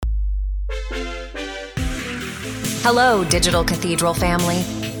Hello, Digital Cathedral family.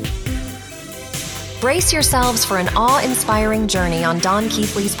 Brace yourselves for an awe-inspiring journey on Don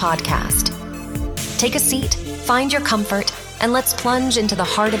Keathley's podcast. Take a seat, find your comfort, and let's plunge into the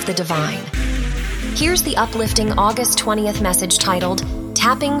heart of the divine. Here's the uplifting August 20th message titled,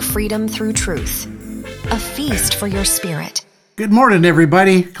 Tapping Freedom Through Truth, a feast for your spirit. Good morning,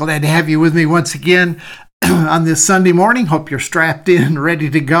 everybody. Glad to have you with me once again on this Sunday morning. Hope you're strapped in, ready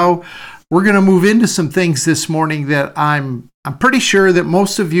to go. We're going to move into some things this morning that I'm pretty sure that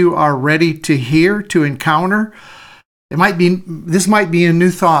most of you are ready to hear, to encounter. This might be a new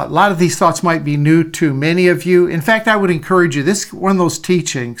thought. A lot of these thoughts might be new to many of you. In fact, I would encourage you, this is one of those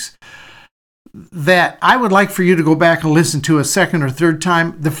teachings that I would like for you to go back and listen to a second or third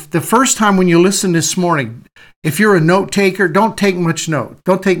time. The first time when you listen this morning, if you're a note taker, don't take much note.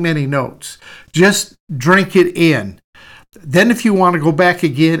 Don't take many notes. Just drink it in. Then if you want to go back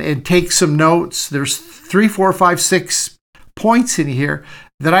again and take some notes, there's 3, 4, 5, 6 points in here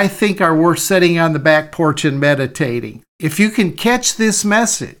that I think are worth sitting on the back porch and meditating. If you can catch this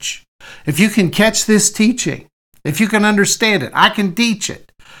message, if you can catch this teaching, if you can understand it, I can teach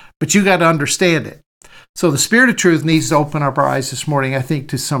it, but you got to understand it. So the Spirit of Truth needs to open up our eyes this morning, I think,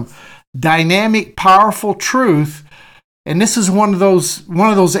 to some dynamic, powerful truth. And this is one of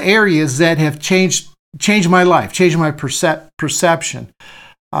those areas that have changed my life, changed my perception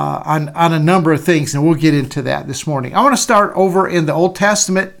on a number of things, and we'll get into that this morning. I want to start over in the Old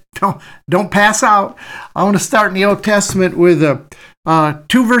Testament. Don't pass out. I want to start in the Old Testament with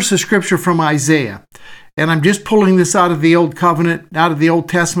 2 verses of scripture from Isaiah. And I'm just pulling this out of the Old Covenant, out of the Old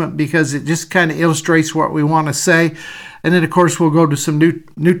Testament, because it just kind of illustrates what we want to say. And then, of course, we'll go to some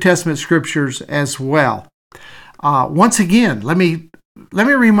New Testament scriptures as well. Once again, let me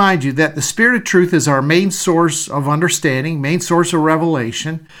remind you that the Spirit of Truth is our main source of understanding, main source of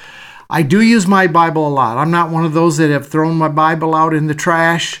revelation. I do use my Bible a lot. I'm not one of those that have thrown my Bible out in the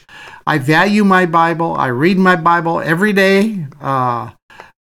trash. I value my Bible. I read my Bible every day, and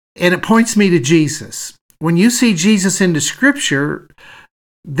it points me to Jesus. When you see Jesus in the Scripture,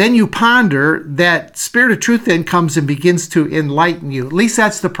 then you ponder that Spirit of Truth then comes and begins to enlighten you. At least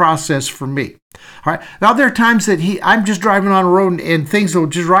that's the process for me. All right. Now, there are times that I'm just driving on the road and things will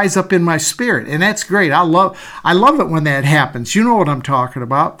just rise up in my spirit, and that's great. I love it when that happens. You know what I'm talking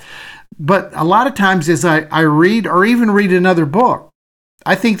about. But a lot of times as I read or even read another book,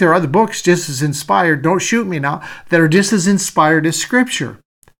 I think there are other books just as inspired, don't shoot me now, that are just as inspired as Scripture.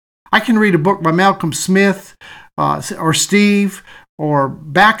 I can read a book by Malcolm Smith or Steve or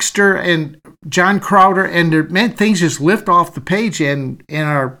Baxter and John Crowder, and things just lift off the page and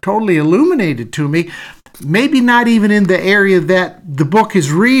are totally illuminated to me. Maybe not even in the area that the book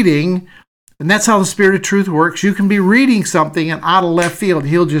is reading, and that's how the Spirit of Truth works. You can be reading something, and out of left field,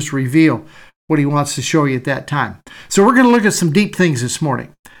 He'll just reveal what He wants to show you at that time. So we're going to look at some deep things this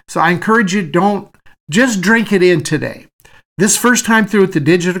morning. So I encourage you, don't just drink it in today. This first time through at the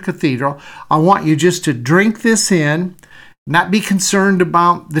Digital Cathedral, I want you just to drink this in, not be concerned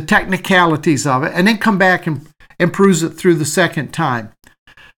about the technicalities of it, and then come back and peruse it through the second time.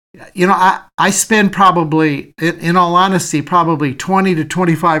 You know, I spend probably, in all honesty, probably 20 to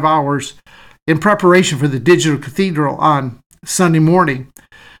 25 hours in preparation for the Digital Cathedral on Sunday morning,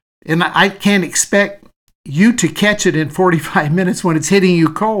 and I can't expect you to catch it in 45 minutes when it's hitting you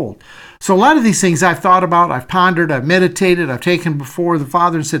cold. So a lot of these things I've thought about, I've pondered, I've meditated, I've taken before the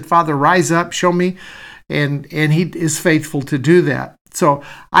Father and said, Father, rise up, show me. And He is faithful to do that. So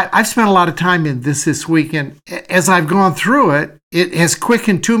I've spent a lot of time in this week, and as I've gone through it, it has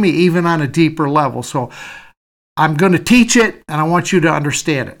quickened to me even on a deeper level. So I'm going to teach it, and I want you to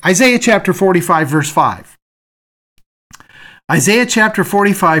understand it. Isaiah chapter 45, verse 5. Isaiah chapter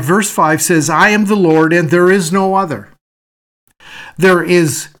 45, verse 5 says, I am the Lord, and there is no other. There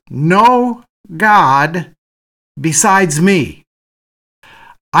is no God besides me.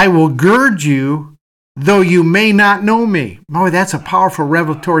 I will gird you, though you may not know me. Boy, that's a powerful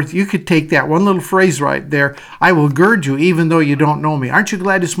revelatory. You could take that one little phrase right there. I will gird you even though you don't know me. Aren't you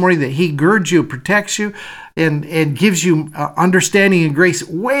glad this morning that He girds you, protects you, and gives you understanding and grace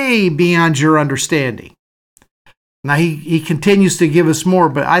way beyond your understanding? Now, he continues to give us more,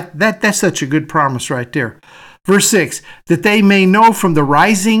 but that's such a good promise right there. Verse 6, that they may know from the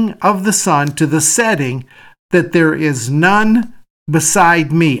rising of the sun to the setting that there is none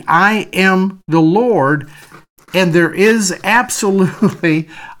beside me. I am the Lord, and there is absolutely,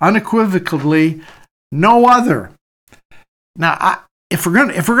 unequivocally, no other. Now, if we're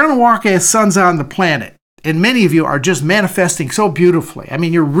going to walk as sons on the planet, and many of you are just manifesting so beautifully, I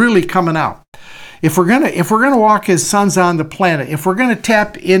mean, you're really coming out. if we're gonna walk as sons on the planet, if we're gonna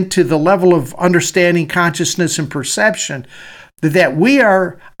tap into the level of understanding, consciousness, and perception that we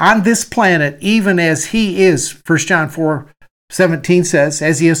are on this planet, even as He is, 1 John 4:17 says,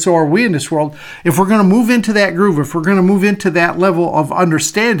 as He is, so are we in this world. If we're gonna move into that groove, if we're gonna move into that level of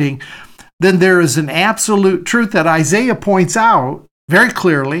understanding, then there is an absolute truth that Isaiah points out very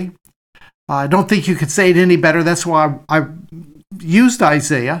clearly. I don't think you could say it any better. That's why I used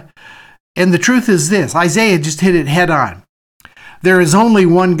Isaiah. And the truth is this: Isaiah just hit it head on. There is only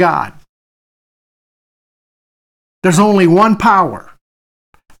one God. There's only one power.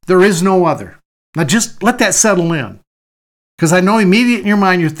 There is no other. Now just let that settle in. Because I know immediately in your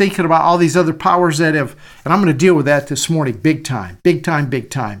mind you're thinking about all these other powers that have, and I'm going to deal with that this morning, big time, big time, big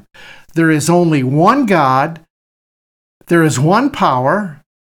time. There is only one God. There is one power.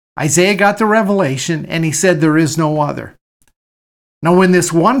 Isaiah got the revelation, and he said there is no other. Now, when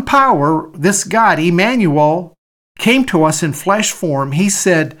this one power, this God, Emmanuel, came to us in flesh form, he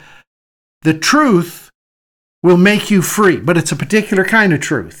said, the truth will make you free, but it's a particular kind of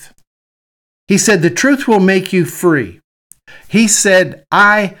truth. He said, the truth will make you free. He said,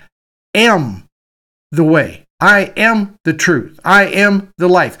 I am the way. I am the truth. I am the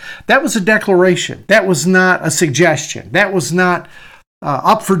life. That was a declaration. That was not a suggestion. That was not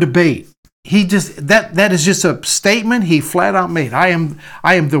up for debate. He just that is just a statement he flat out made. I am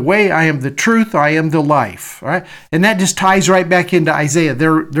the way, I am the truth, I am the life. All right? And that just ties right back into Isaiah.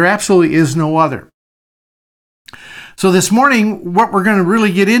 There absolutely is no other. So this morning, what we're going to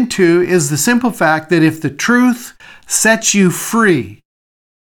really get into is the simple fact that if the truth sets you free,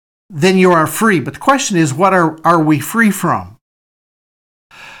 then you are free. But the question is, what are we free from?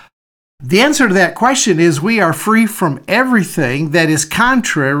 The answer to that question is we are free from everything that is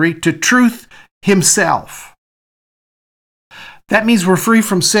contrary to truth Himself. That means we're free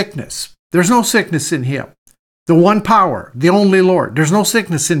from sickness. There's no sickness in Him. The one power, the only Lord. There's no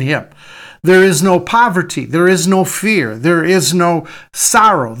sickness in Him. There is no poverty. There is no fear. There is no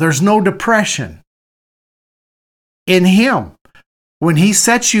sorrow. There's no depression in Him. When He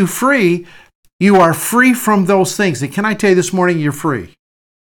sets you free, you are free from those things. And can I tell you this morning, you're free.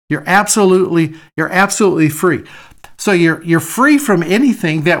 You're absolutely free. So you're free from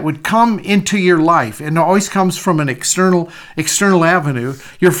anything that would come into your life, and it always comes from an external avenue.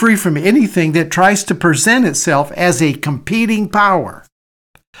 You're free from anything that tries to present itself as a competing power.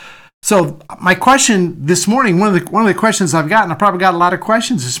 So my question this morning, one of the questions I've gotten, I probably got a lot of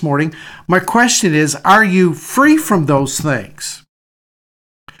questions this morning. My question is, are you free from those things?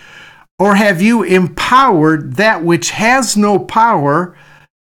 Or have you empowered that which has no power,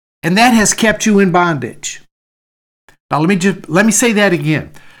 and that has kept you in bondage? Now let me say that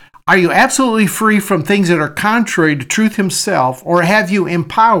again. Are you absolutely free from things that are contrary to truth Himself, or have you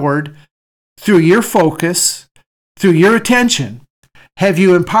empowered through your focus, through your attention, have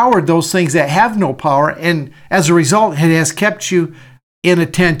you empowered those things that have no power, and as a result, it has kept you in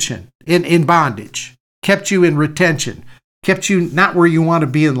attention, in bondage, kept you in retention, kept you not where you want to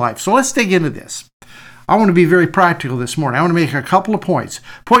be in life? So let's dig into this. I want to be very practical this morning. I want to make a couple of points.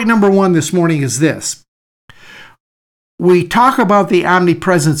 Point number one this morning is this. We talk about the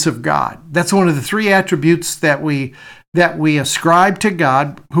omnipresence of God. That's one of the three attributes that we ascribe to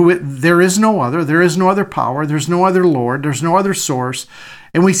God, there is no other power, there's no other Lord, there's no other source.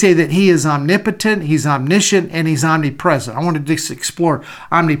 And we say that He is omnipotent, He's omniscient, and He's omnipresent. I want to just explore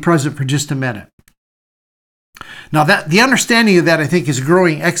omnipresent for just a minute. Now, the understanding of that, I think, is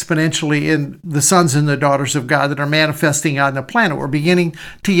growing exponentially in the sons and the daughters of God that are manifesting on the planet. We're beginning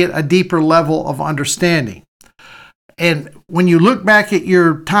to get a deeper level of understanding. And when you look back at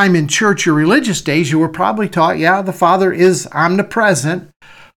your time in church, your religious days, you were probably taught, yeah, the Father is omnipresent.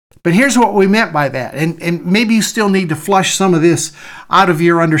 But here's what we meant by that. And maybe you still need to flush some of this out of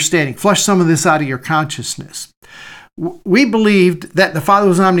your understanding, flush some of this out of your consciousness. We believed that the Father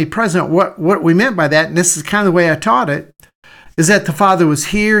was omnipresent. What we meant by that, and this is kind of the way I taught it, is that the Father was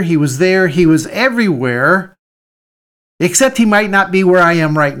here, He was there, He was everywhere, except He might not be where I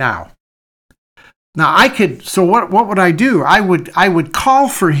am right now. Now what would I do? I would call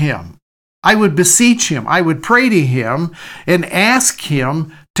for Him. I would beseech Him. I would pray to Him and ask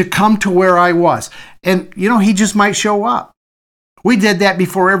Him to come to where I was. And, He just might show up. We did that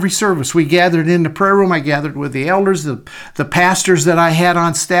before every service. We gathered in the prayer room. I gathered with the elders, the pastors that I had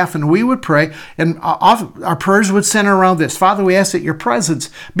on staff, and we would pray. And often our prayers would center around this. Father, we ask that Your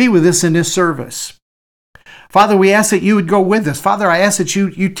presence be with us in this service. Father, we ask that You would go with us. Father, I ask that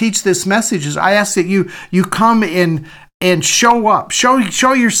you teach this message. I ask that you come in and show up.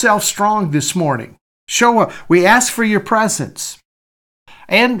 Show Yourself strong this morning. Show up. We ask for Your presence.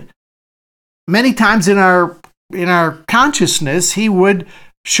 And many times in our consciousness, he would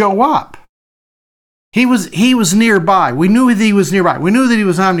show up. He was nearby. We knew that he was nearby. We knew that he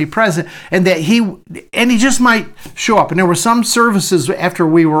was omnipresent, and that he just might show up. And there were some services after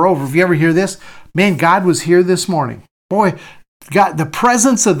we were over. If you ever hear this, man, God was here this morning. Boy, God, the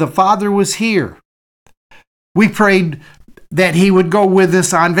presence of the Father was here. We prayed that he would go with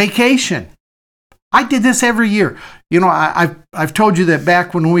us on vacation. I did this every year. You know, I've told you that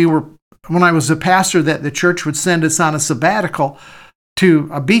back when I was a pastor, that the church would send us on a sabbatical to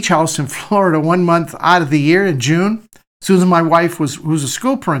a beach house in Florida 1 month out of the year in June. Susan, my wife, who's a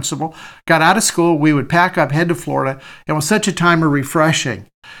school principal, got out of school. We would pack up, head to Florida. It was such a time of refreshing.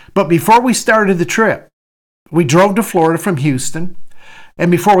 But before we started the trip, we drove to Florida from Houston. And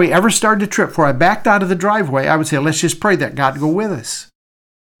before we ever started the trip, before I backed out of the driveway, I would say, let's just pray that God go with us,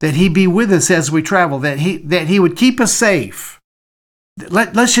 that he be with us as we travel, that he would keep us safe.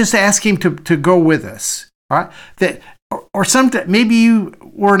 Let's just ask him to go with us. All right? That, or something, maybe you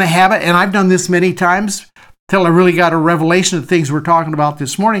were in a habit, and I've done this many times till I really got a revelation of the things we're talking about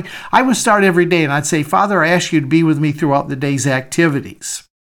this morning. I would start every day and I'd say, Father, I ask you to be with me throughout the day's activities.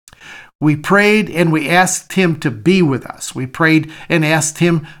 We prayed and we asked him to be with us. We prayed and asked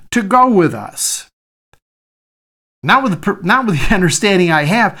him to go with us. Not with the understanding I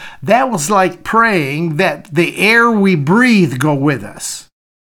have, that was like praying that the air we breathe go with us.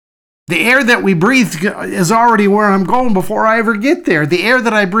 The air that we breathe is already where I'm going before I ever get there. The air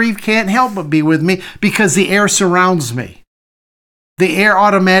that I breathe can't help but be with me because the air surrounds me. The air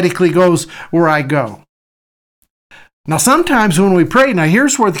automatically goes where I go. Now, sometimes when we pray, now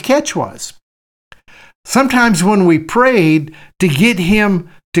here's where the catch was. Sometimes when we prayed to get him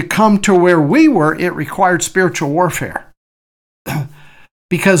to come to where we were, it required spiritual warfare.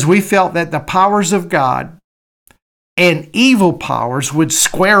 Because we felt that the powers of God and evil powers would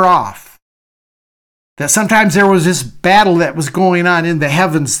square off. That sometimes there was this battle that was going on in the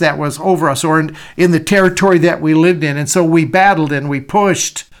heavens that was over us, or in the territory that we lived in. And so we battled and we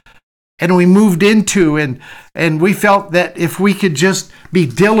pushed and we moved into, and we felt that if we could just be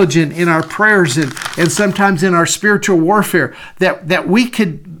diligent in our prayers and sometimes in our spiritual warfare, that we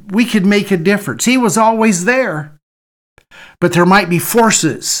could make a difference. He was always there. But there might be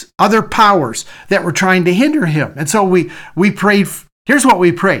forces, other powers that were trying to hinder him. And so we prayed. Here's what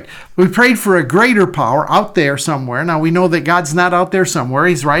we prayed. We prayed for a greater power out there somewhere. Now, we know that God's not out there somewhere.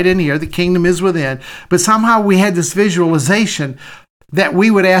 He's right in here. The kingdom is within. But somehow we had this visualization that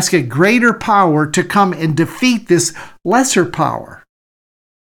we would ask a greater power to come and defeat this lesser power.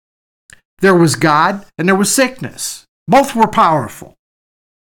 There was God and there was sickness. Both were powerful.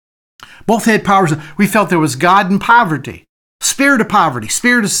 Both had powers. We felt there was God and poverty, spirit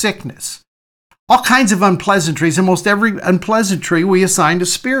of sickness, all kinds of unpleasantries. And most every unpleasantry we assigned a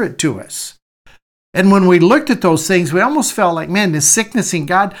spirit to us. And when we looked at those things, we almost felt like, man, this sickness and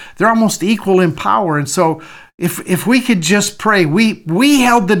God, they're almost equal in power. And so if we could just pray, we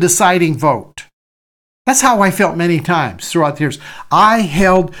held the deciding vote. That's how I felt many times throughout the years. I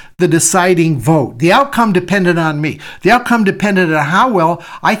held the deciding vote. The outcome depended on me. The outcome depended on how well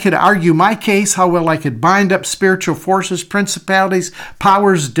I could argue my case, how well I could bind up spiritual forces, principalities,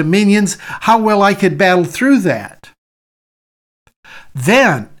 powers, dominions, how well I could battle through that.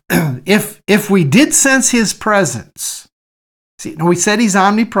 Then, if we did sense his presence, see, we said he's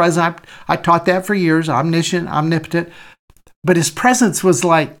omnipresent. I taught that for years, omniscient, omnipotent. But his presence was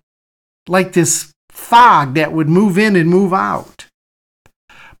like this fog that would move in and move out.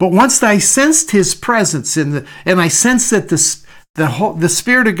 But once I sensed his presence and I sensed that the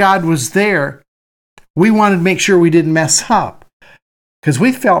Spirit of God was there, we wanted to make sure we didn't mess up. Because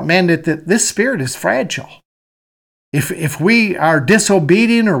we felt, man, that this Spirit is fragile. If we are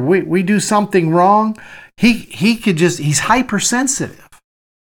disobedient or we do something wrong, he's hypersensitive.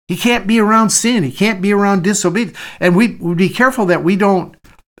 He can't be around sin. He can't be around disobedience. And we would be careful that we don't,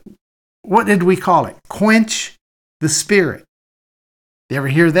 what did we call it? Quench the Spirit. You ever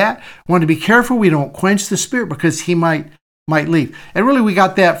hear that? We want to be careful we don't quench the Spirit because he might leave. And really we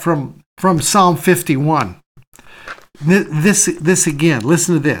got that from Psalm 51. This again,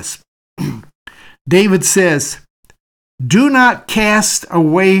 listen to this. David says, Do not cast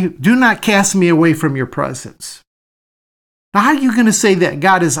me away from your presence. Now, how are you going to say that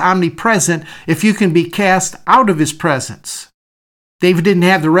God is omnipresent if you can be cast out of his presence? David didn't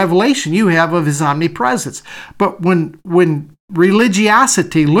have the revelation you have of his omnipresence. But when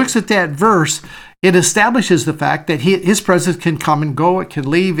religiosity looks at that verse, it establishes the fact that his presence can come and go, it can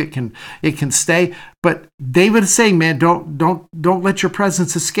leave, it can stay. But David is saying, man, don't let your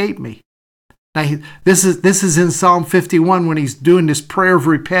presence escape me. Now, this is in Psalm 51 when he's doing this prayer of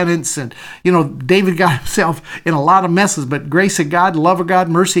repentance. And, David got himself in a lot of messes, but grace of God, love of God,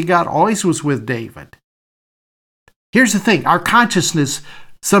 mercy of God always was with David. Here's the thing. Our consciousness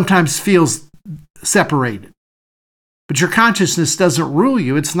sometimes feels separated, but your consciousness doesn't rule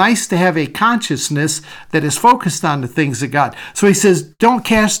you. It's nice to have a consciousness that is focused on the things of God. So he says, don't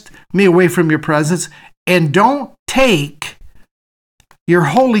cast me away from your presence, and don't take your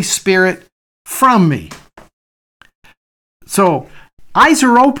Holy Spirit from me. So eyes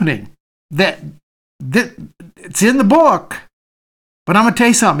are opening. That it's in the book, but I'm going to tell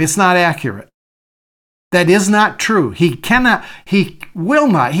you something. It's not accurate. That is not true. He will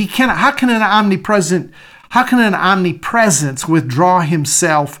not. How can an omnipresence withdraw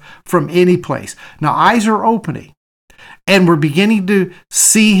himself from any place? Now eyes are opening, and we're beginning to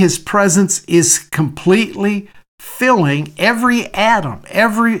see his presence is completely filling every atom,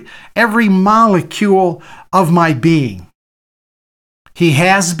 every molecule of my being. He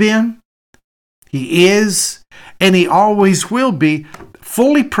has been, he is, and he always will be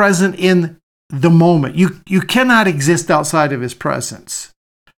fully present in the moment. You cannot exist outside of his presence.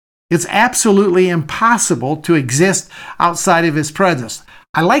 It's absolutely impossible to exist outside of his presence.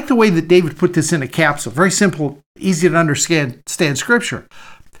 I like the way that David put this in a capsule. Very simple, easy to understand scripture.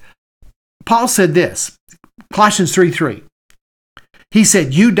 Paul said this, Colossians 3:3. He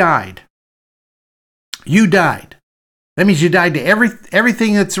said, you died. You died. That means you died to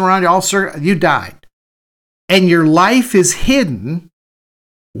everything that's around you. You died. And your life is hidden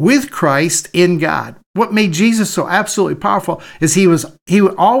with Christ in God. What made Jesus so absolutely powerful is he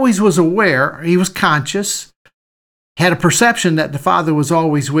always was aware, he was conscious, had a perception that the Father was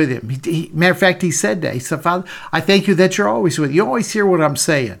always with him. Matter of fact, he said that. He said, Father, I thank you that you're always with me. You always hear what I'm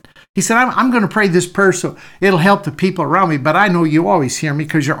saying. He said, I'm going to pray this prayer so it'll help the people around me, but I know you always hear me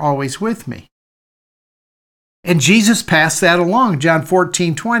because you're always with me. And Jesus passed that along. John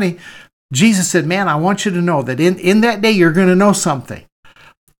 14:20, Jesus said, man, I want you to know that in that day you're going to know something.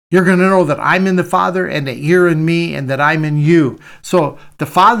 You're going to know that I'm in the Father and that you're in me and that I'm in you. So the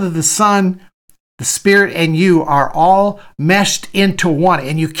Father, the Son, the Spirit, and you are all meshed into one,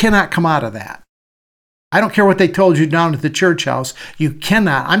 and you cannot come out of that. I don't care what they told you down at the church house. You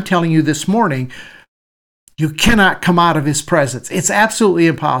cannot. I'm telling you this morning, you cannot come out of his presence. It's absolutely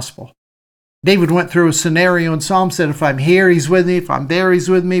impossible. David went through a scenario in Psalm, said, if I'm here, he's with me. If I'm there, he's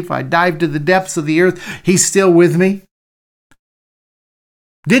with me. If I dive to the depths of the earth, he's still with me.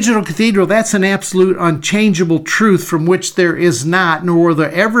 Digital Cathedral, that's an absolute unchangeable truth from which there is not, nor will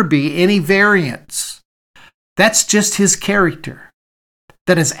there ever be, any variance. That's just his character.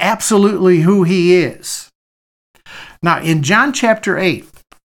 That is absolutely who he is. Now, in John chapter 8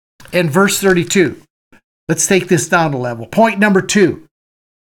 and verse 32, let's take this down a level. Point number 2,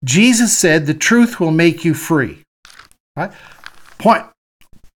 Jesus said the truth will make you free. Right?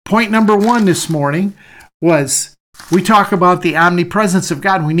 Point number 1 this morning was we talk about the omnipresence of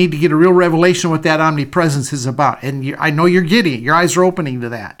God. We need to get a real revelation of what that omnipresence is about. And I know you're getting it. Your eyes are opening to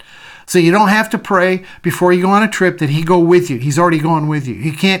that. So you don't have to pray before you go on a trip that he go with you. He's already gone with you.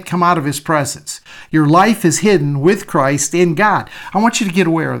 You can't come out of his presence. Your life is hidden with Christ in God. I want you to get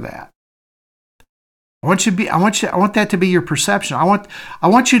aware of that. I want that to be your perception. I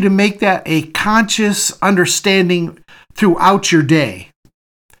want you to make that a conscious understanding throughout your day.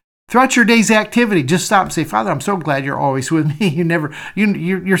 Throughout your day's activity, just stop and say, Father, I'm so glad you're always with me.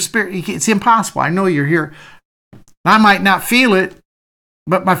 Your spirit, it's impossible. I know you're here. I might not feel it,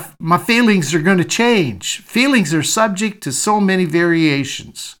 but my feelings are going to change. Feelings are subject to so many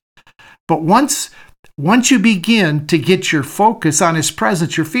variations. But once you begin to get your focus on his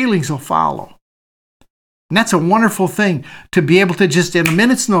presence, your feelings will follow. And that's a wonderful thing, to be able to just in a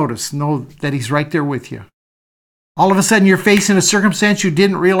minute's notice know that he's right there with you. All of a sudden you're facing a circumstance you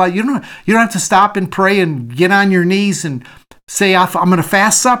didn't realize. You don't have to stop and pray and get on your knees and say, I'm going to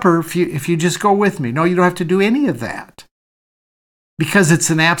fast supper if you just go with me. No, you don't have to do any of that. Because it's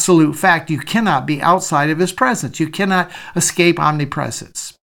an absolute fact. You cannot be outside of his presence. You cannot escape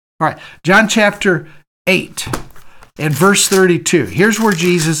omnipresence. All right, John chapter 8 and verse 32. Here's where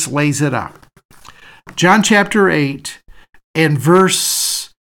Jesus lays it out. John chapter 8 and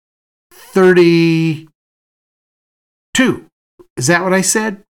verse 32. Is that what I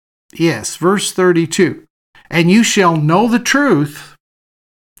said? Yes, verse 32. And you shall know the truth.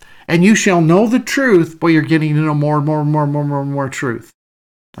 And you shall know the truth. Boy, you're getting to know more and more truth.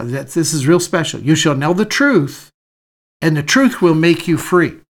 This is real special. You shall know the truth, and the truth will make you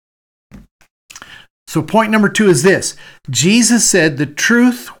free. So point number 2 is this. Jesus said the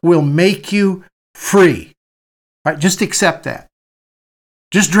truth will make you free. All right, just accept that.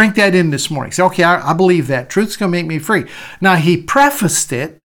 Just drink that in this morning. Say, okay, I believe that. Truth's going to make me free. Now, he prefaced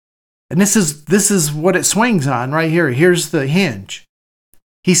it, and this is what it swings on right here. Here's the hinge.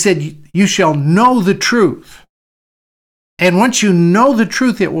 He said, you shall know the truth. And once you know the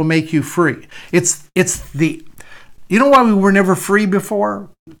truth, it will make you free. You know why we were never free before?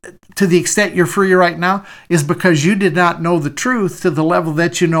 To the extent you're free right now, is because you did not know the truth to the level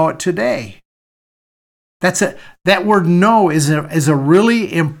that you know it today. That word know is a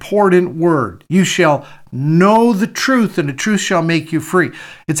really important word. You shall know the truth, and the truth shall make you free.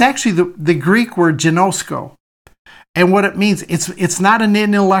 It's actually the Greek word ginosko. And what it means, it's not an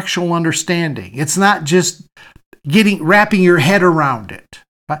intellectual understanding. It's not just wrapping your head around it.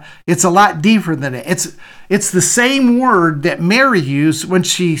 It's a lot deeper than it. It's the same word that Mary used when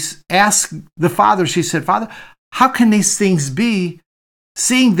she asked the Father. She said, Father, how can these things be,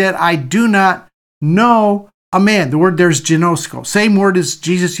 seeing that I do not know a man? The word there's ginosko. Same word as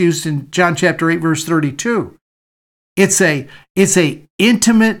Jesus used in John chapter 8, verse 32. It's a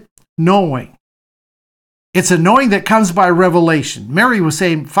intimate knowing. It's a knowing that comes by revelation. Mary was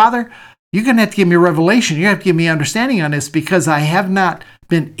saying, Father, you're going to have to give me a revelation. You have to give me understanding on this, because I have not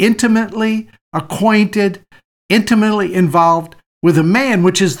been intimately acquainted, intimately involved with a man,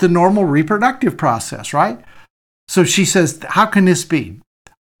 which is the normal reproductive process, right? So she says, how can this be?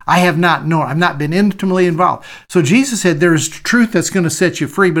 I have not known. I've not been intimately involved. So Jesus said there is truth that's going to set you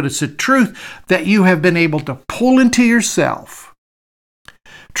free, but it's a truth that you have been able to pull into yourself.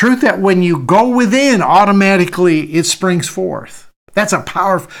 Truth that when you go within, automatically it springs forth. That's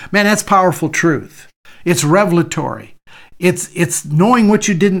powerful truth. It's revelatory. It's knowing what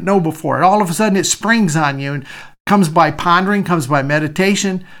you didn't know before. All of a sudden it springs on you, and comes by pondering, comes by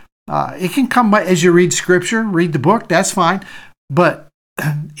meditation. It can come by as you read scripture, read the book, that's fine. But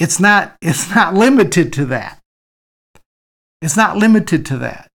it's not limited to that. It's not limited to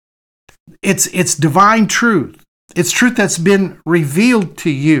that. It's divine truth. It's truth that's been revealed to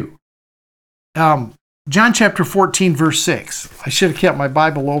you. John chapter 14, verse 6. I should have kept my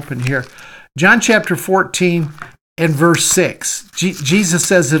Bible open here. John chapter 14 and verse 6. Jesus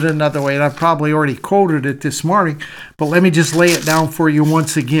says it another way, and I've probably already quoted it this morning, but let me just lay it down for you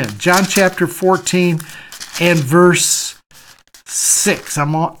once again. John chapter 14 and verse 6.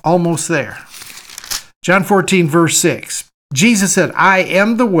 I'm almost there. John 14, verse 6. Jesus said, I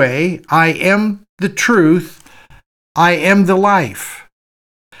am the way, I am the truth, I am the life.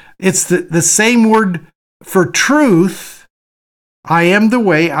 It's the same word for truth. I am the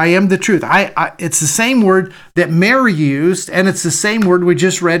way, I am the truth. It's the same word that Mary used, and it's the same word we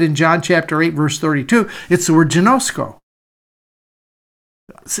just read in John chapter 8, verse 32. It's the word ginosko.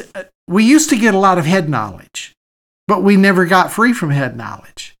 We used to get a lot of head knowledge, but we never got free from head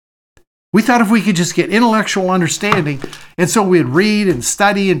knowledge. We thought if we could just get intellectual understanding, and so we'd read and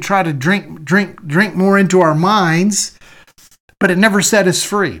study and try to drink more into our minds, but it never set us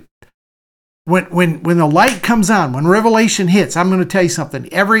free. When the light comes on, when revelation hits, I'm going to tell you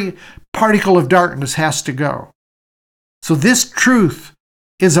something. Every particle of darkness has to go. So this truth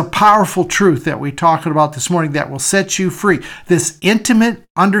is a powerful truth that we're talking about this morning that will set you free. This intimate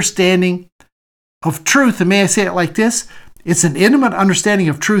understanding of truth, and may I say it like this? It's an intimate understanding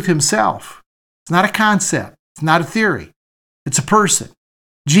of truth himself. It's not a concept. It's not a theory. It's a person.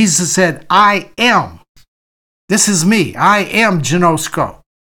 Jesus said, I am. This is me. I am ginosko.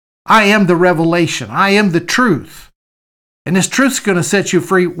 I am the revelation. I am the truth. And this truth's going to set you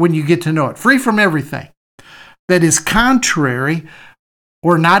free when you get to know it. Free from everything that is contrary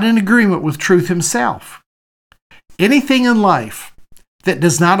or not in agreement with truth himself. Anything in life that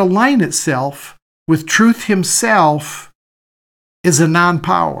does not align itself with truth himself is a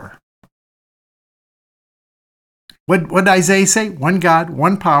non-power. What did Isaiah say? One God,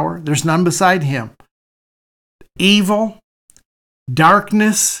 one power. There's none beside him. Evil,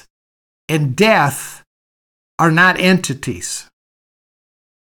 darkness, and death are not entities.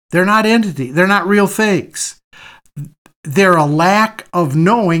 They're not entities. They're not real things. They're a lack of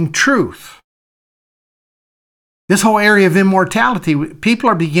knowing truth. This whole area of immortality, people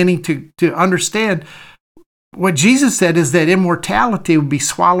are beginning to understand what Jesus said is that immortality would be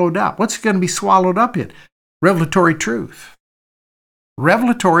swallowed up. What's it going to be swallowed up in? Revelatory truth.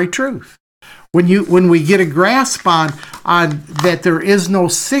 Revelatory truth. When we get a grasp on that there is no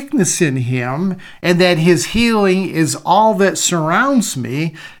sickness in him and that his healing is all that surrounds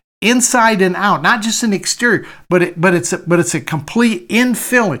me, inside and out, not just an exterior, but it's a complete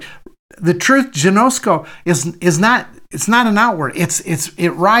infilling. The truth, ginosko, is not. It's not an outward.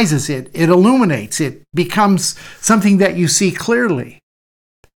 It rises. It illuminates. It becomes something that you see clearly.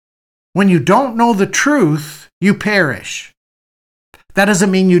 When you don't know the truth, you perish. That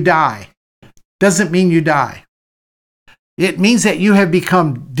doesn't mean you die. Doesn't mean you die. It means that you have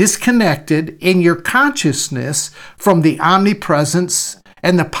become disconnected in your consciousness from the omnipresence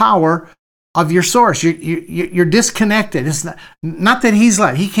and the power of your source. You're disconnected. It's not that he's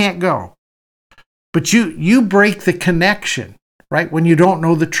like, he can't go. But you break the connection, right, when you don't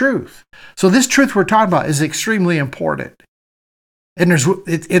know the truth. So this truth we're talking about is extremely important. And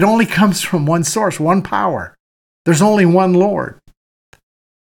it only comes from one source, one power. There's only one Lord.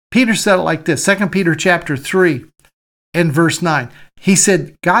 Peter said it like this, 2 Peter chapter 3 and verse 9. He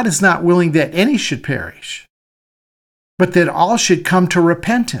said, God is not willing that any should perish, but that all should come to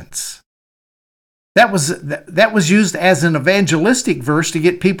repentance. That was used as an evangelistic verse to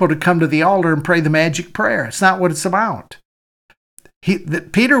get people to come to the altar and pray the magic prayer. It's not what it's about.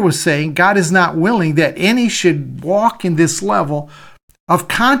 Peter was saying God is not willing that any should walk in this level of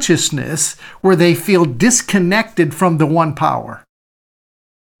consciousness where they feel disconnected from the one power.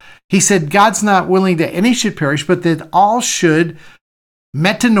 He said God's not willing that any should perish, but that all should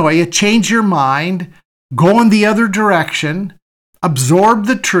metanoia, change your mind, go in the other direction, absorb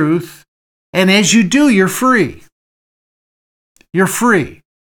the truth, and as you do, you're free. You're free.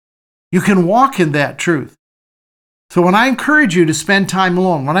 You can walk in that truth. So when I encourage you to spend time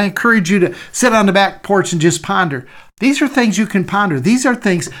alone, when I encourage you to sit on the back porch and just ponder, these are things you can ponder. These are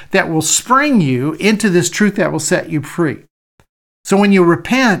things that will spring you into this truth that will set you free. So when you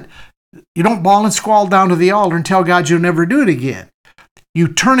repent, you don't bawl and squall down to the altar and tell God you'll never do it again. You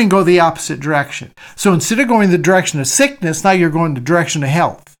turn and go the opposite direction. So instead of going the direction of sickness, now you're going the direction of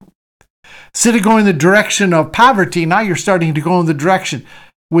health. Instead of going the direction of poverty, now you're starting to go in the direction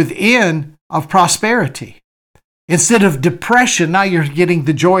within of prosperity. Instead of depression, now you're getting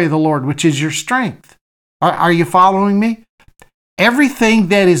the joy of the Lord, which is your strength. Are you following me? Everything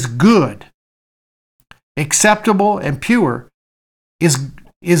that is good, acceptable, and pure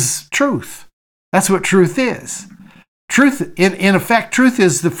is truth. That's what truth is. Truth, in effect, truth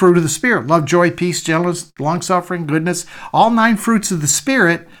is the fruit of the Spirit. Love, joy, peace, gentleness, long-suffering, goodness. All 9 fruits of the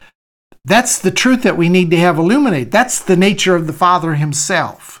Spirit. That's the truth that we need to have illuminated. That's the nature of the Father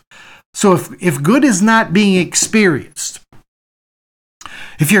himself. So if good is not being experienced,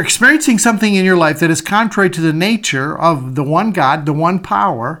 if you're experiencing something in your life that is contrary to the nature of the one God, the one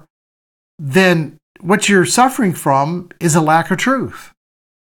power, then what you're suffering from is a lack of truth,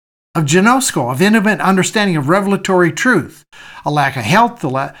 of gnosko, of intimate understanding of revelatory truth, a lack of health,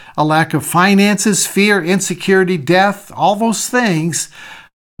 a lack of finances, fear, insecurity, death, all those things.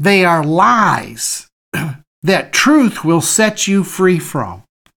 They are lies that truth will set you free from.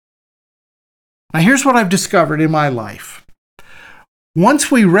 Now, here's what I've discovered in my life. Once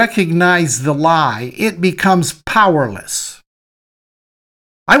we recognize the lie, it becomes powerless.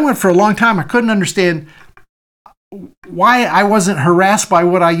 I went for a long time, I couldn't understand why I wasn't harassed by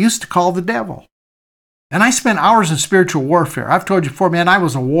what I used to call the devil. And I spent hours in spiritual warfare. I've told you before, man, I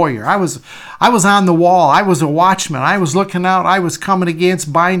was a warrior. I was on the wall. I was a watchman. I was looking out. I was coming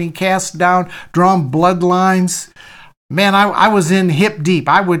against, binding, cast down, drawing bloodlines. Man, I was in hip deep.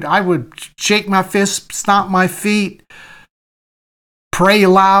 I would shake my fist, stomp my feet, pray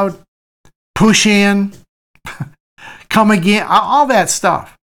aloud, push in, come again, all that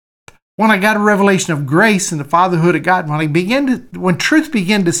stuff. When I got a revelation of grace and the fatherhood of God, when truth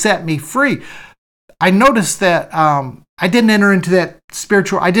began to set me free, I noticed that I didn't enter into that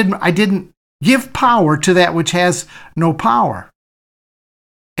spiritual. I didn't give power to that which has no power.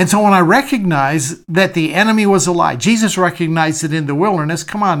 And so when I recognized that the enemy was a lie, Jesus recognized it in the wilderness.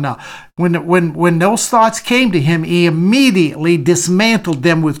 Come on now. When those thoughts came to him, he immediately dismantled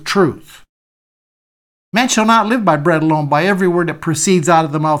them with truth. Man shall not live by bread alone, by every word that proceeds out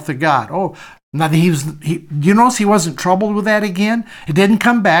of the mouth of God. Oh, now you notice he wasn't troubled with that again? It didn't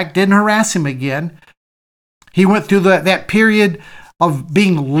come back, didn't harass him again. He went through that period of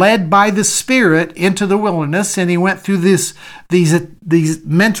being led by the Spirit into the wilderness, and he went through these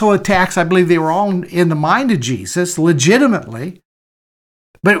mental attacks. I believe they were all in the mind of Jesus, legitimately.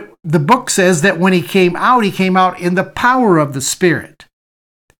 But the book says that when he came out in the power of the Spirit.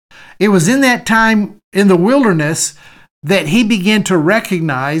 It was in that time in the wilderness that he began to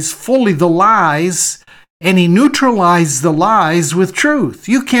recognize fully the lies, and he neutralized the lies with truth.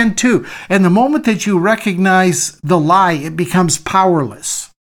 You can too. And the moment that you recognize the lie, it becomes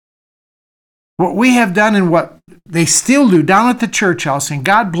powerless. What we have done and what they still do down at the church house, and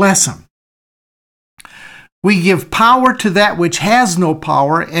God bless them, we give power to that which has no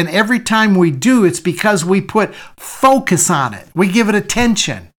power, and every time we do, it's because we put focus on it. We give it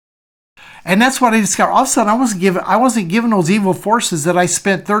attention. And that's what I discovered. All of a sudden, I wasn't given those evil forces that I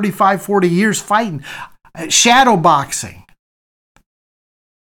spent 35, 40 years fighting. Shadow boxing.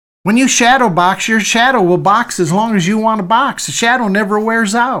 When you shadow box, your shadow will box as long as you want to box. The shadow never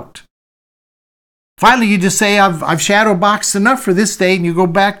wears out. Finally, you just say, I've shadow boxed enough for this day, and you go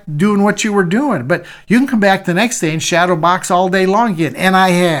back doing what you were doing. But you can come back the next day and shadow box all day long again. And I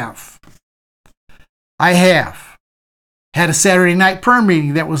have. Had a Saturday night prayer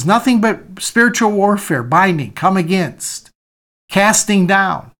meeting that was nothing but spiritual warfare, binding, come against, casting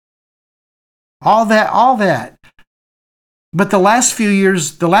down. All that. But the last few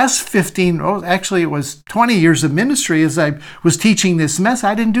years, the last it was 20 years of ministry as I was teaching this message,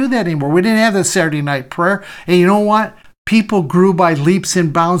 I didn't do that anymore. We didn't have that Saturday night prayer. And you know what? People grew by leaps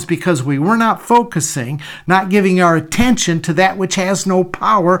and bounds because we were not focusing, not giving our attention to that which has no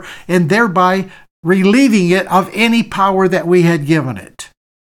power, and thereby relieving it of any power that we had given it.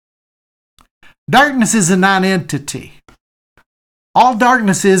 Darkness is a non-entity. All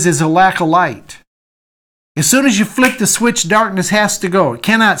darkness is a lack of light. As soon as you flick the switch, darkness has to go. It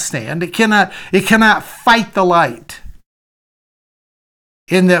cannot stand. It cannot fight the light.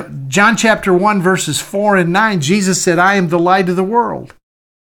 In the John chapter 1, verses 4 and 9, Jesus said, I am the light of the world.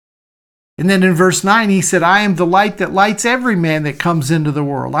 And then in verse 9, he said, I am the light that lights every man that comes into the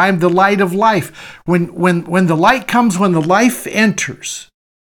world. I am the light of life. When the light comes, when the life enters,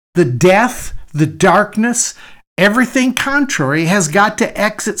 the death, the darkness, everything contrary has got to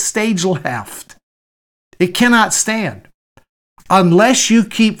exit stage left. It cannot stand unless you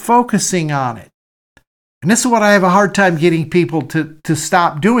keep focusing on it. And this is what I have a hard time getting people to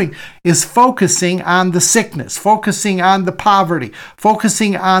stop doing, is focusing on the sickness, focusing on the poverty,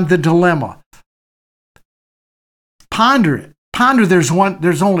 focusing on the dilemma. Ponder it. Ponder there's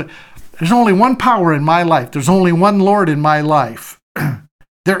only one power in my life. There's only one Lord in my life.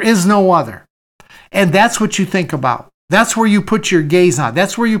 There is no other. And that's what you think about. That's where you put your gaze on.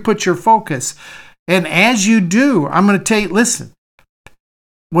 That's where you put your focus. And as you do, I'm going to tell you, listen,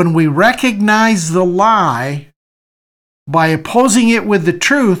 when we recognize the lie by opposing it with the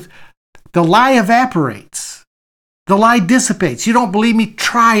truth, the lie evaporates. The lie dissipates. You don't believe me?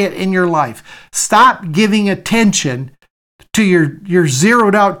 Try it in your life. Stop giving attention to your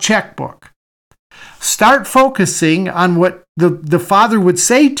zeroed out checkbook. Start focusing on what the Father would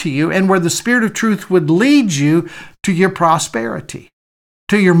say to you and where the Spirit of truth would lead you to your prosperity,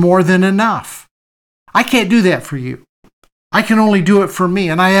 to your more than enough. I can't do that for you. I can only do it for me,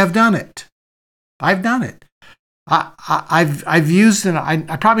 and I have done it. I've done it. I've used, and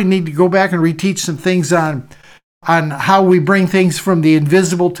I probably need to go back and reteach some things on how we bring things from the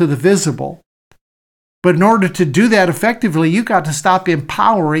invisible to the visible. But in order to do that effectively, you got to stop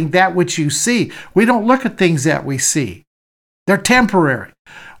empowering that which you see. We don't look at things that we see. They're temporary.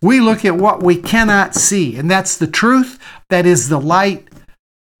 We look at what we cannot see, and that's the truth. That is the light.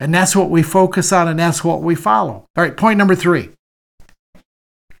 And that's what we focus on, and that's what we follow. All right, point number 3.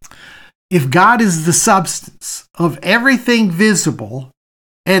 If God is the substance of everything visible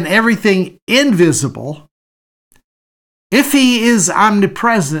and everything invisible, if he is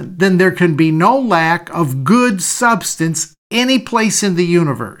omnipresent, then there can be no lack of good substance any place in the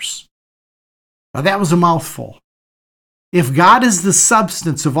universe. Now, that was a mouthful. If God is the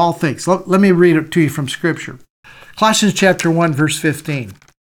substance of all things, let me read it to you from Scripture. Colossians chapter 1, verse 15.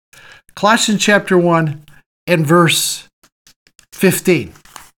 Colossians chapter 1 and verse 15.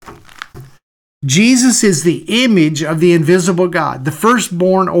 Jesus is the image of the invisible God, the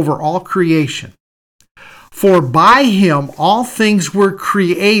firstborn over all creation. For by him all things were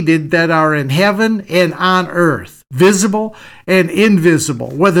created that are in heaven and on earth, visible and invisible,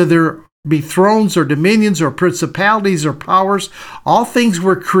 whether there be thrones or dominions or principalities or powers. All things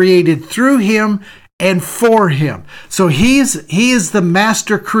were created through him and for him. So he is the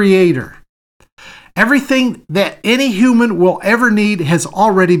master creator. Everything that any human will ever need has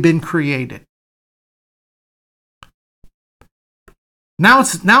already been created. Now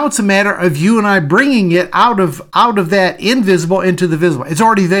it's a matter of you and I bringing it out of that invisible into the visible. It's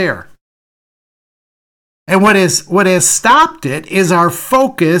already there. And what has stopped it is our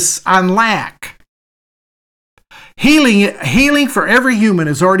focus on lack. Healing for every human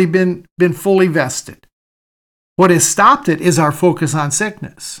has already been fully vested. What has stopped it is our focus on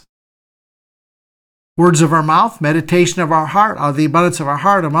sickness. Words of our mouth, meditation of our heart, out of the abundance of our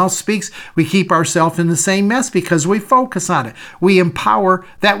heart, our mouth speaks. We keep ourselves in the same mess because we focus on it. We empower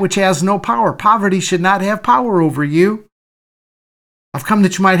that which has no power. Poverty should not have power over you. I've come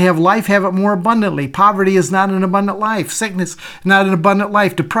that you might have life, have it more abundantly. Poverty is not an abundant life. Sickness is not an abundant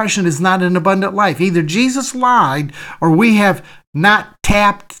life. Depression is not an abundant life. Either Jesus lied or we have not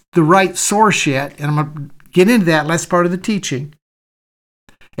tapped the right source yet. And I'm going to get into that last part of the teaching.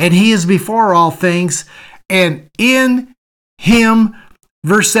 And he is before all things, and in him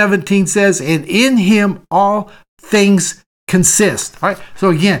Verse 17 says, and in him all things consist. All right. So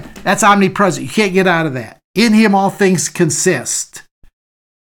again, that's omnipresent. You can't get out of that. In him all things consist.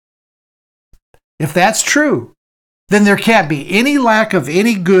 If that's true, then there can't be any lack of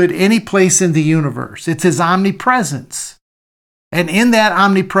any good any place in the universe. It's his omnipresence. And in that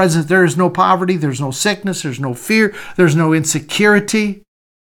omnipresence, there is no poverty, there's no sickness, there's no fear, there's no insecurity.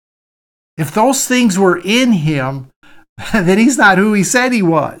 If those things were in him, then he's not who he said he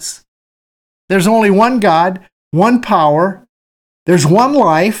was. There's only one God, one power, there's one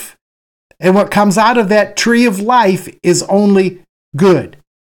life, and what comes out of that tree of life is only good.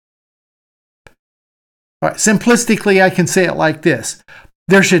 All right, simplistically, I can say it like this.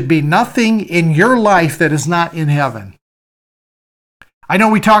 There should be nothing in your life that is not in heaven. I know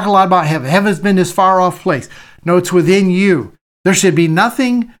we talk a lot about heaven. Heaven's been this far off place. No, it's within you. There should be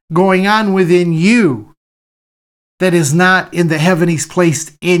nothing going on within you that is not in the heaven he's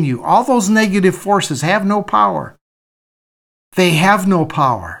placed in you. All those negative forces have no power. They have no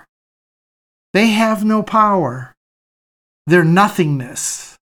power. They have no power. They're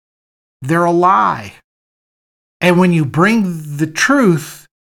nothingness. They're a lie. And when you bring the truth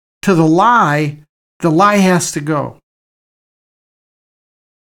to the lie has to go.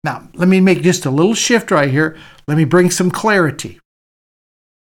 Now, let me make just a little shift right here. Let me bring some clarity.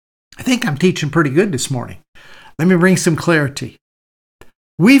 I think I'm teaching pretty good this morning. Let me bring some clarity.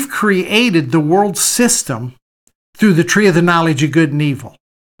 We've created the world system through the tree of the knowledge of good and evil.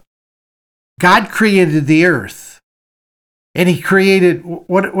 God created the earth. And he created,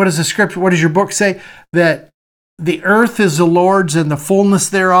 what does the scripture, what does your book say? That the earth is the Lord's and the fullness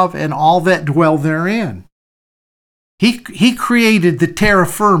thereof and all that dwell therein. He created the terra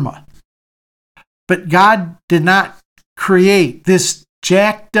firma. But God did not create this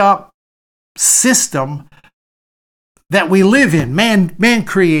jacked up system that we live in. Man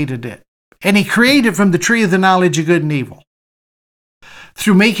created it. And he created from the tree of the knowledge of good and evil.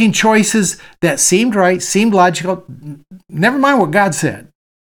 Through making choices that seemed right, seemed logical. Never mind what God said.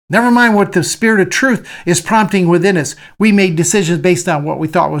 Never mind what the Spirit of truth is prompting within us. We made decisions based on what we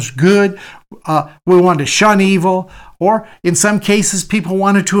thought was good. We wanted to shun evil. Or in some cases, people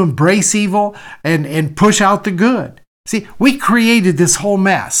wanted to embrace evil and push out the good. See, we created this whole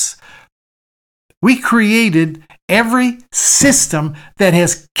mess. We created every system that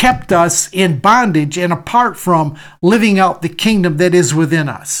has kept us in bondage and apart from living out the kingdom that is within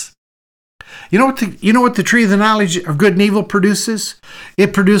us. You know what the tree of the knowledge of good and evil produces?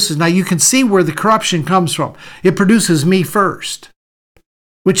 It produces, now you can see where the corruption comes from. It produces me first,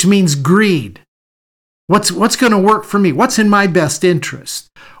 which means greed. What's going to work for me? What's in my best interest?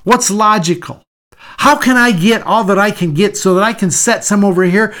 What's logical? How can I get all that I can get so that I can set some over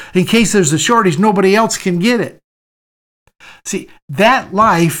here in case there's a shortage, nobody else can get it? See, that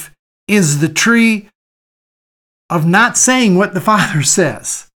life is the tree of not saying what the Father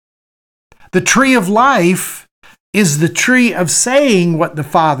says. The tree of life is the tree of saying what the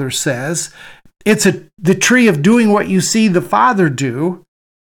Father says. It's the tree of doing what you see the Father do.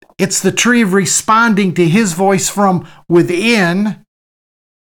 It's the tree of responding to his voice from within.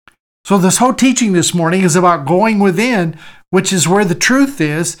 So this whole teaching this morning is about going within, which is where the truth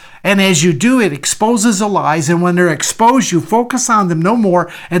is. And as you do, it exposes the lies. And when they're exposed, you focus on them no more,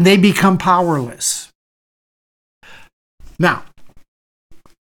 and they become powerless. Now,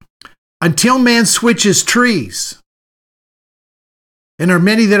 until man switches trees, and there are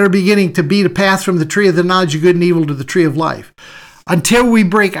many that are beginning to beat a path from the tree of the knowledge of good and evil to the tree of life, until we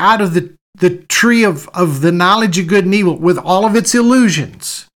break out of the tree of the knowledge of good and evil with all of its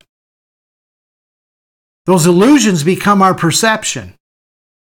illusions, those illusions become our perception.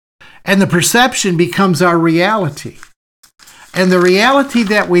 And the perception becomes our reality. And the reality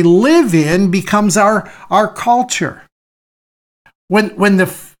that we live in becomes our culture. When the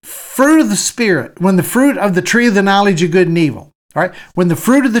fruit of the Spirit, when the fruit of the tree of the knowledge of good and evil, all right, when the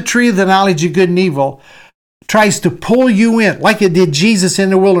fruit of the tree of the knowledge of good and evil tries to pull you in, like it did Jesus in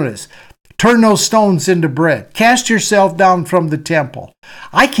the wilderness, turn those stones into bread. Cast yourself down from the temple.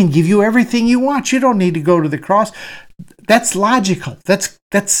 I can give you everything you want. You don't need to go to the cross. That's logical. That's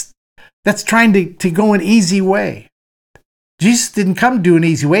trying to go an easy way. Jesus didn't come to do an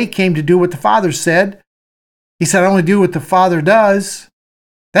easy way. He came to do what the Father said. He said, I only do what the Father does.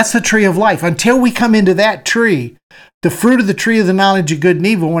 That's the tree of life. Until we come into that tree, the fruit of the tree of the knowledge of good and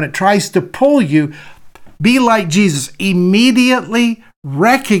evil, when it tries to pull you, be like Jesus. Immediately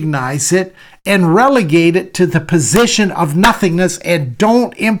recognize it and relegate it to the position of nothingness, and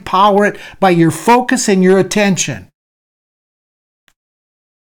don't empower it by your focus and your attention.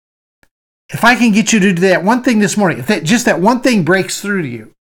 if I can get you to do that one thing this morning, if just that one thing breaks through to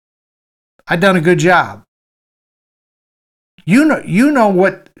you, I've done a good job. You know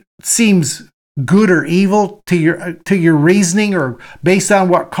what seems good or evil to your reasoning, or based on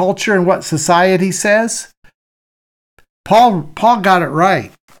what culture and what society says. Paul got it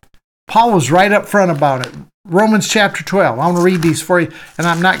right. Paul was right up front about it. Romans chapter 12. I want to read these for you, and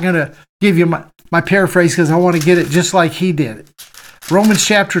I'm not going to give you my paraphrase because I want to get it just like he did. Romans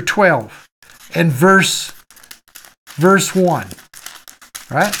chapter 12 and verse 1.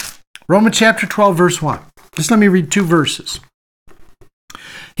 Right? Romans chapter 12, verse 1. Just let me read 2 verses.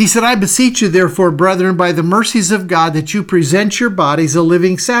 He said, I beseech you, therefore, brethren, by the mercies of God, that you present your bodies a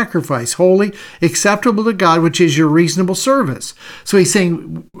living sacrifice, holy, acceptable to God, which is your reasonable service. So he's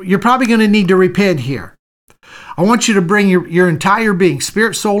saying, you're probably going to need to repent here. I want you to bring your entire being,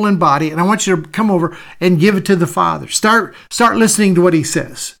 spirit, soul, and body, and I want you to come over and give it to the Father. Start listening to what he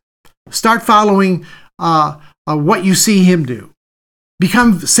says. Start following what you see him do.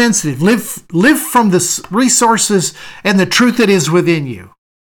 Become sensitive. Live from the resources and the truth that is within you.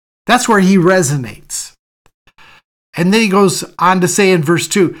 That's where he resonates. And then he goes on to say in verse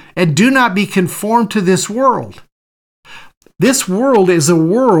 2, and do not be conformed to this world. This world is a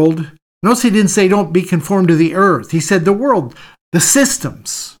world. Notice he didn't say don't be conformed to the earth. He said the world, the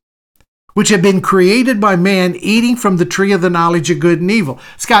systems, which have been created by man eating from the tree of the knowledge of good and evil.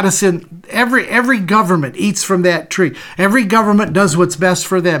 It's got us in, every government eats from that tree. Every government does what's best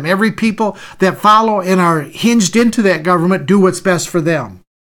for them. Every people that follow and are hinged into that government do what's best for them.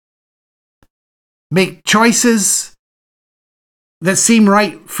 Make choices that seem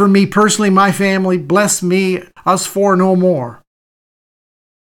right for me personally, my family, bless me, us four, no more.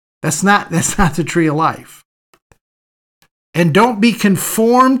 That's not the tree of life. And don't be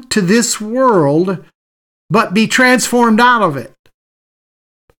conformed to this world, but be transformed out of it.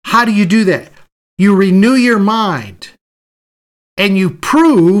 How do you do that? You renew your mind and you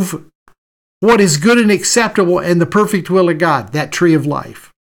prove what is good and acceptable and the perfect will of God, that tree of life.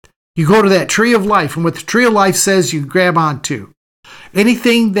 You go to that tree of life, and what the tree of life says, you grab onto.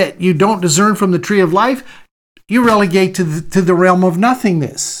 Anything that you don't discern from the tree of life, you relegate to the realm of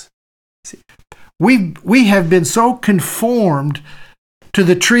nothingness. See, we have been so conformed to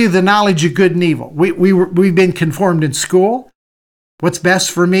the tree of the knowledge of good and evil. We've been conformed in school. What's best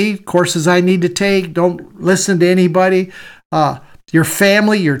for me, courses I need to take, don't listen to anybody. Your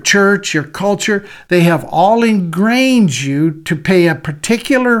family, your church, your culture, they have all ingrained you to pay a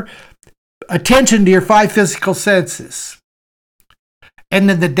particular attention to your 5 physical senses. And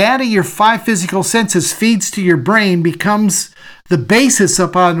then the data your 5 physical senses feeds to your brain becomes the basis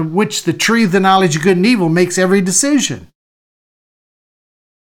upon which the tree of the knowledge of good and evil makes every decision.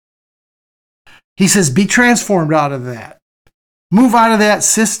 He says, be transformed out of that. Move out of that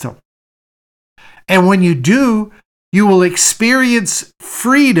system. And when you do, you will experience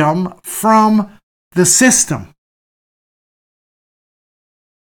freedom from the system.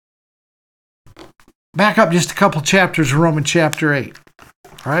 Back up just a couple chapters, Romans chapter 8.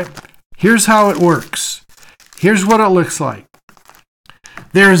 All right? Here's how it works. Here's what it looks like.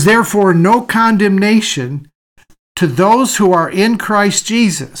 There is therefore no condemnation to those who are in Christ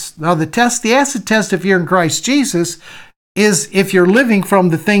Jesus. Now the acid test if you're in Christ Jesus is if you're living from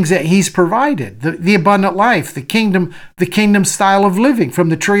the things that he's provided, the abundant life, the kingdom style of living from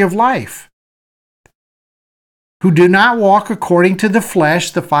the tree of life. Who do not walk according to the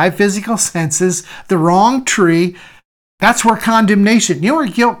flesh, the 5 physical senses, the wrong tree. That's where condemnation, you know where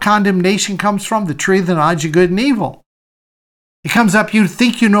guilt condemnation comes from? The tree of the knowledge of good and evil. It comes up, you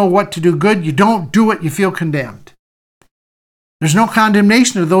think you know what to do good, you don't do it, you feel condemned. There's no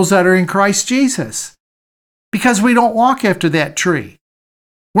condemnation of those that are in Christ Jesus. Because we don't walk after that tree.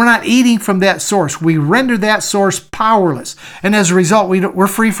 We're not eating from that source. We render that source powerless. And as a result, we're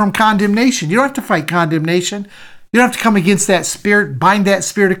free from condemnation. You don't have to fight condemnation. You don't have to come against that spirit, bind that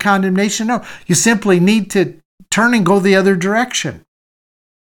spirit of condemnation. No, you simply need to turn and go the other direction.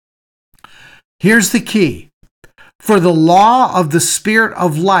 Here's the key. For the law of the Spirit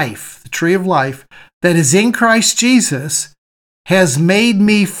of life, the tree of life, that is in Christ Jesus, has made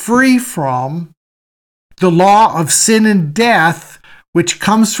me free from the law of sin and death, which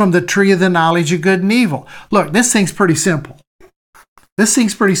comes from the tree of the knowledge of good and evil. Look, this thing's pretty simple.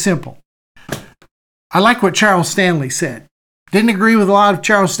 I like what Charles Stanley said. Didn't agree with a lot of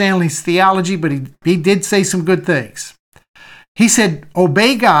Charles Stanley's theology, but he did say some good things. He said,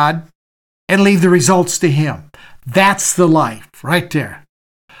 obey God and leave the results to him. That's the life right there.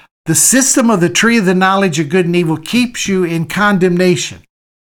 The system of the tree of the knowledge of good and evil keeps you in condemnation.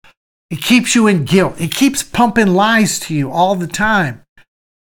 It keeps you in guilt. It keeps pumping lies to you all the time.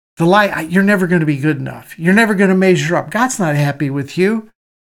 The lie, you're never going to be good enough. You're never going to measure up. God's not happy with you.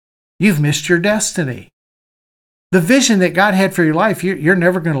 You've missed your destiny. The vision that God had for your life, you're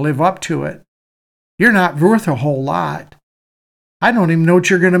never going to live up to it. You're not worth a whole lot. I don't even know that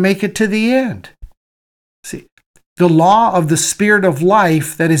you're going to make it to the end. See, the law of the Spirit of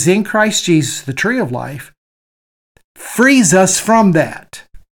life that is in Christ Jesus, the tree of life, frees us from that.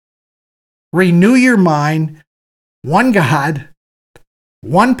 Renew your mind, one God,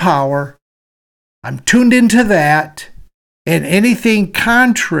 one power. I'm tuned into that, and anything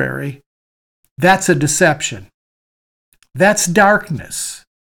contrary, that's a deception. That's darkness.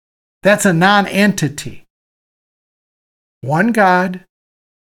 That's a non-entity. One God,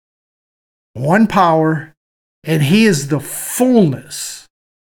 one power, and He is the fullness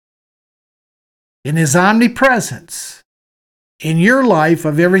in His omnipresence in your life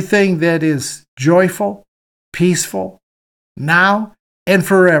of everything that is joyful, peaceful, now and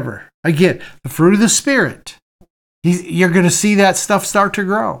forever. Again, the fruit of the Spirit. You're going to see that stuff start to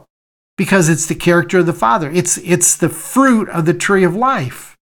grow because it's the character of the Father. It's the fruit of the tree of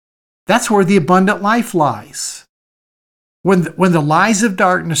life. That's where the abundant life lies. When the lies of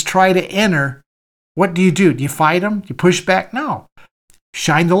darkness try to enter, what do? Do you fight them? Do you push back? No.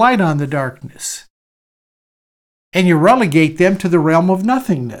 Shine the light on the darkness. And you relegate them to the realm of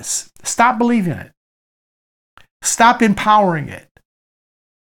nothingness. Stop believing it. Stop empowering it.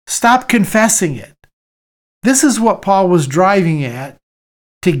 Stop confessing it. This is what Paul was driving at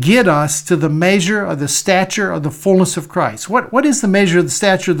to get us to the measure of the stature of the fullness of Christ. What is the measure of the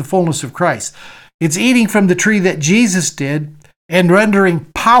stature of the fullness of Christ? It's eating from the tree that Jesus did and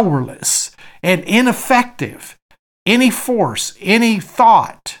rendering powerless and ineffective any force, any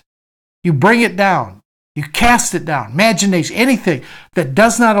thought. You bring it down. You cast it down. Imagination, anything that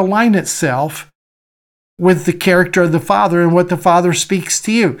does not align itself with the character of the Father and what the Father speaks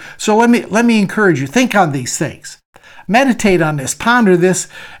to you. So let me encourage you. Think on these things. Meditate on this, ponder this,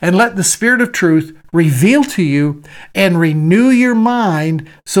 and let the Spirit of truth reveal to you and renew your mind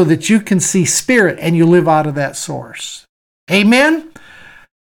so that you can see Spirit and you live out of that source. Amen?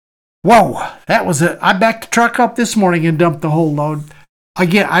 Whoa, that was it. I backed the truck up this morning and dumped the whole load.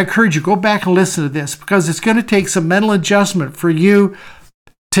 Again, I encourage you, go back and listen to this because it's going to take some mental adjustment for you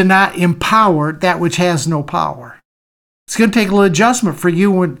to not empower that which has no power. It's going to take a little adjustment for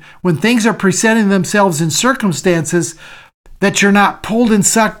you when things are presenting themselves in circumstances that you're not pulled and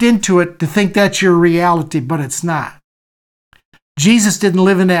sucked into it to think that's your reality, but it's not. Jesus didn't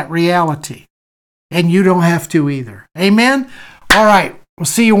live in that reality, and you don't have to either. Amen? All right, we'll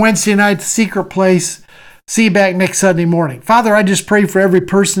see you Wednesday night at the Secret Place. See you back next Sunday morning. Father, I just pray for every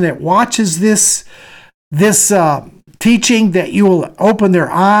person that watches this teaching that you will open their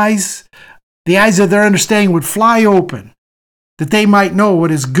eyes, the eyes of their understanding would fly open, that they might know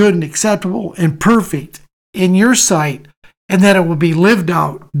what is good and acceptable and perfect in your sight, and that it will be lived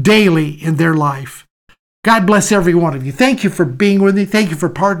out daily in their life. God bless every one of you. Thank you for being with me. Thank you for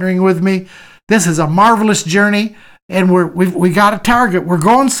partnering with me. This is a marvelous journey, and we got a target. We're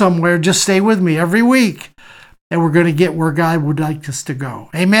going somewhere. Just stay with me every week, and we're going to get where God would like us to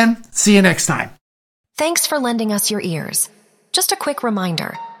go. Amen? See you next time. Thanks for lending us your ears. Just a quick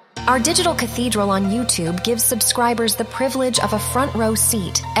reminder. Our Digital Cathedral on YouTube gives subscribers the privilege of a front row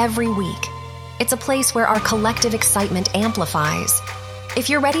seat every week. It's a place where our collective excitement amplifies. If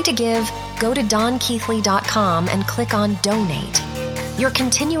you're ready to give, go to donkeathley.com and click on Donate. Your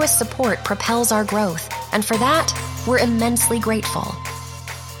continuous support propels our growth, and for that, we're immensely grateful.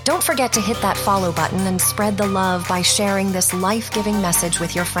 Don't forget to hit that follow button and spread the love by sharing this life-giving message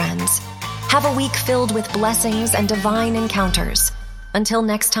with your friends. Have a week filled with blessings and divine encounters. Until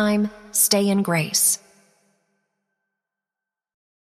next time, stay in grace.